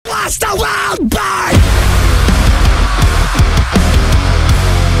Watch the world burn!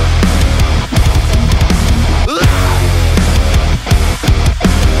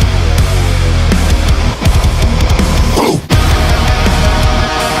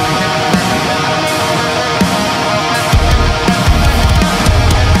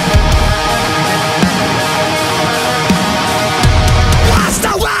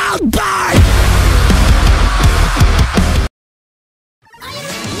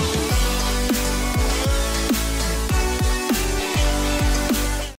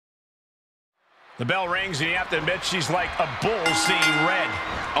 The bell rings, and you have to admit she's like a bull seeing red.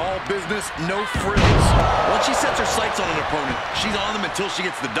 All business, no frills. Once she sets her sights on an opponent, she's on them until she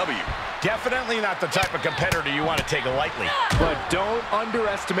gets the W. Definitely not the type of competitor you want to take lightly. But don't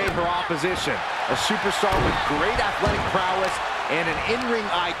underestimate her opposition. A superstar with great athletic prowess and an in-ring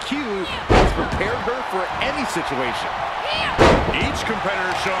IQ has prepared her for any situation. Each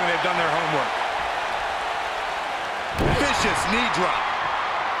competitor showing they've done their homework. Vicious knee drop.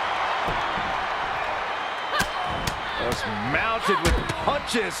 Just mounted with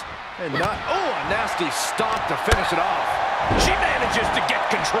punches and not, oh, a nasty stop to finish it off. She manages to get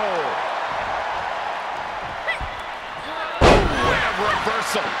control. Oh, and a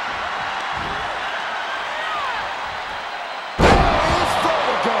reversal. His throw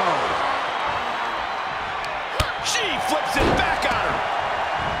will go. She flips it back on her.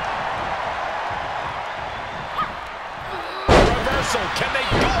 Reversal. Can they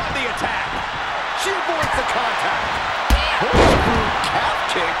go on the attack? She avoids the contact. Corkscrew calf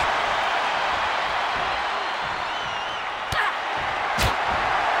kick.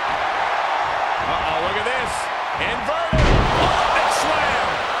 Uh-oh, look at this. Inverted. Oh, big slam.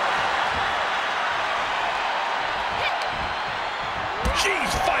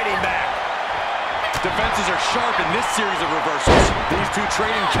 She's fighting back. Defenses are sharp in this series of reversals. These two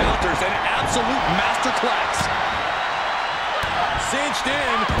trading counters, an absolute masterclass. Cinched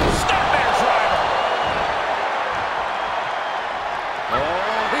in. Snapmare driver. Oh,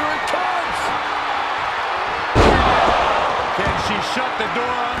 here it comes! Can she shut the door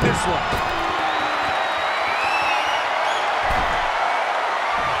on this one?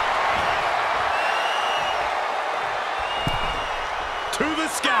 To the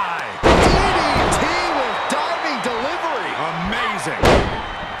sky. DDT with diving delivery. Amazing.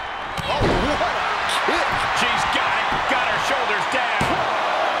 Oh, what a kick. She's got it. Got her shoulders down.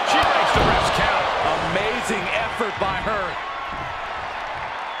 She makes the ref's count. Amazing effort by her.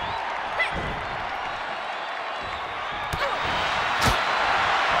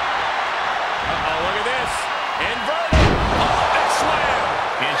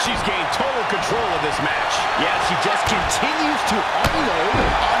 She's gained total control of this match. Yeah, she just continues to unload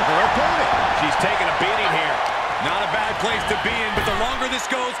on her opponent. She's taking a beating here. Not a bad place to be in, but the longer this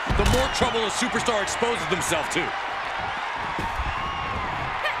goes, the more trouble a superstar exposes themselves to.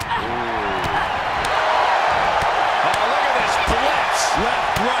 Oh, look at this blitz.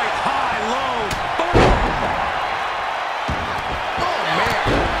 Left, right, high, low. Boom. Oh, man.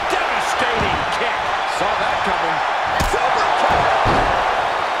 Devastating kick. Saw that coming. Super kick.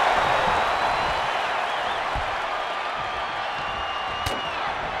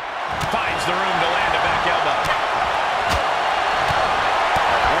 Finds the room to land a back elbow.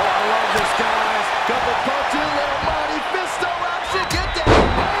 Oh, I love this, guys. Double punches, little Monty Fisto action. Get down.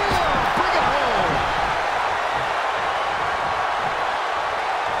 Bam! Bring it home.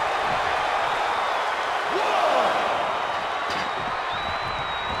 Whoa!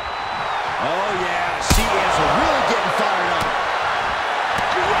 Oh, yeah. She is really getting fired up.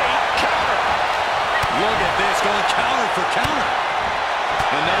 Great counter. Look at this, going counter for counter.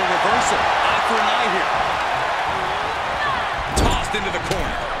 Another reversal. Eye for an eye here. Tossed into the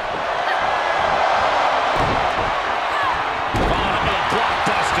corner. On to the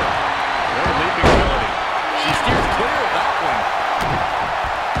blockbuster. Her leaping ability. She steers clear of that one.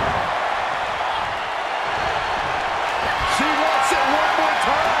 She wants it one more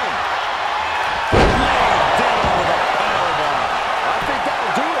time. Laid down with a powerbomb. I think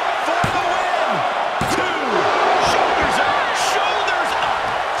that'll do it. For the win. 2. Shoulders up. Shoulders up.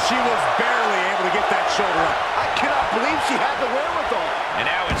 She was barely able to get that shoulder up. I cannot believe she had the wherewithal. And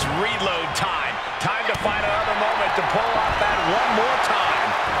now it's reload time. Time to find another moment to pull off that one more time.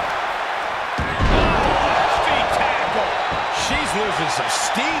 Oh, feet tackle. She's losing some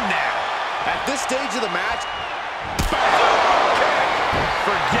steam now. At this stage of the match,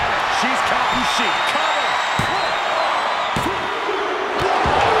 Forget it. She's counting sheep. Cover.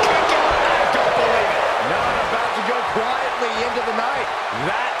 Kick out. I don't believe it. not about to go quietly into the night.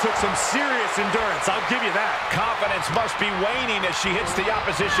 That took took some serious endurance, I'll give you that. Confidence must be waning as she hits the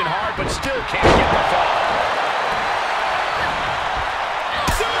opposition hard, but still can't get the fall.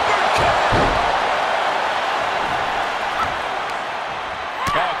 Super kick!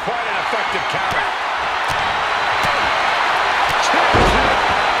 Oh, quite an effective counter.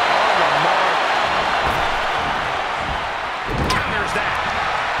 On the mark. Counters that.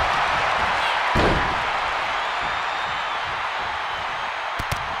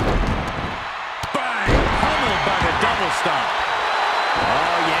 Stop.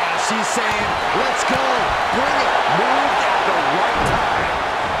 Oh, yeah, she's saying, let's go, bring it. Moved at the right time.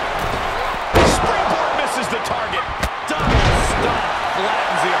 Springboard misses the target. Double stop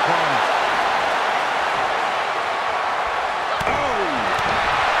flattens the opponent. Oh!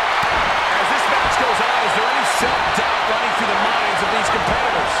 As this match goes on, is there any self-doubt running through the minds of these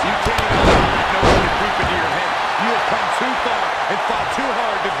competitors? You can't even let no one creep into your head. You have come too far and fought too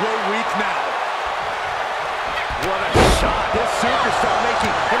hard to grow weak now. What a shot. This superstar making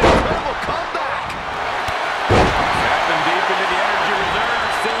an incredible comeback. Tapping deep into the energy reserve,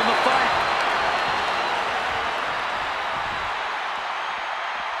 still in the fight.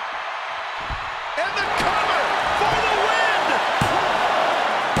 And the cover for the win!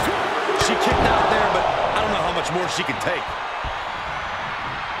 She kicked out there, but I don't know how much more she can take.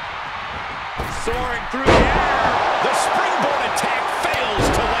 Soaring through the air. The springboard attack